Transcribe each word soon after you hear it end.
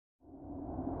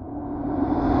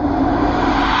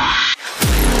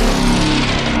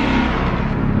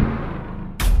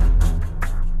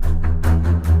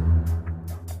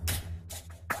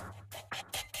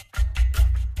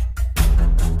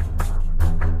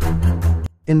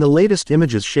In the latest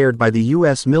images shared by the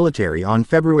U.S. military on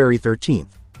February 13,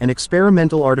 an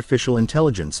experimental artificial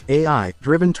intelligence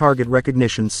 (AI)-driven target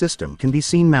recognition system can be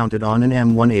seen mounted on an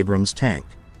M1 Abrams tank.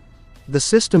 The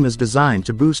system is designed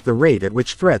to boost the rate at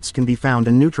which threats can be found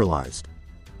and neutralized.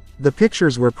 The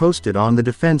pictures were posted on the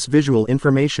Defense Visual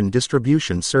Information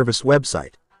Distribution Service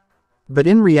website. But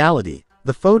in reality,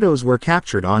 the photos were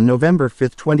captured on November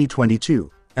 5,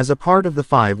 2022, as a part of the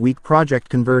 5-week Project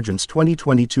Convergence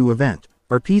 2022 event,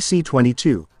 or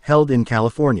PC22, held in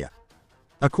California.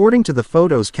 According to the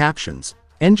photo's captions,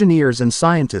 engineers and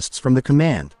scientists from the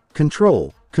Command,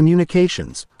 Control,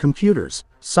 Communications, Computers,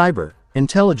 Cyber,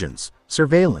 Intelligence,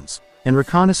 Surveillance, and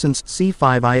Reconnaissance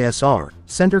C5ISR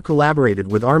Center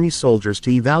collaborated with Army soldiers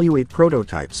to evaluate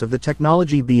prototypes of the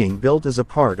technology being built as a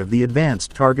part of the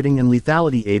Advanced Targeting and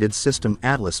Lethality Aided System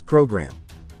 (ATLAS) program.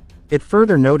 It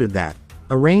further noted that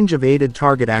a range of aided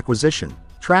target acquisition,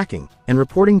 tracking, and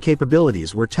reporting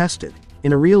capabilities were tested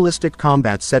in a realistic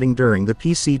combat setting during the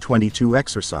PC22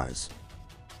 exercise.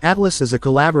 ATLAS is a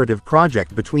collaborative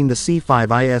project between the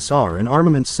C5ISR and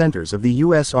armaments centers of the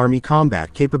U.S. Army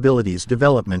Combat Capabilities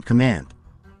Development Command.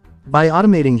 By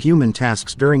automating human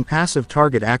tasks during passive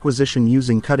target acquisition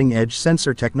using cutting-edge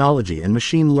sensor technology and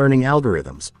machine learning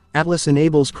algorithms, ATLAS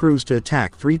enables crews to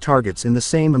attack 3 targets in the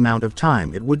same amount of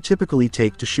time it would typically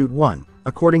take to shoot one,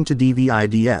 according to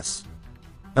DVIDS.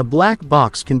 A black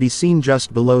box can be seen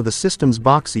just below the system's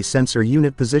boxy sensor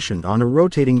unit positioned on a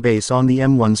rotating base on the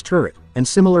M1's turret, and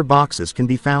similar boxes can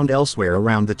be found elsewhere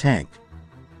around the tank.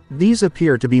 These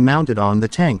appear to be mounted on the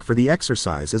tank for the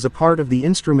exercise as a part of the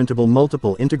instrumentable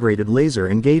Multiple Integrated Laser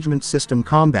Engagement System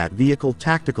Combat Vehicle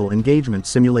Tactical Engagement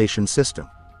Simulation System.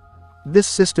 This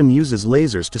system uses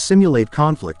lasers to simulate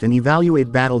conflict and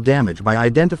evaluate battle damage by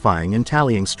identifying and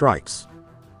tallying strikes.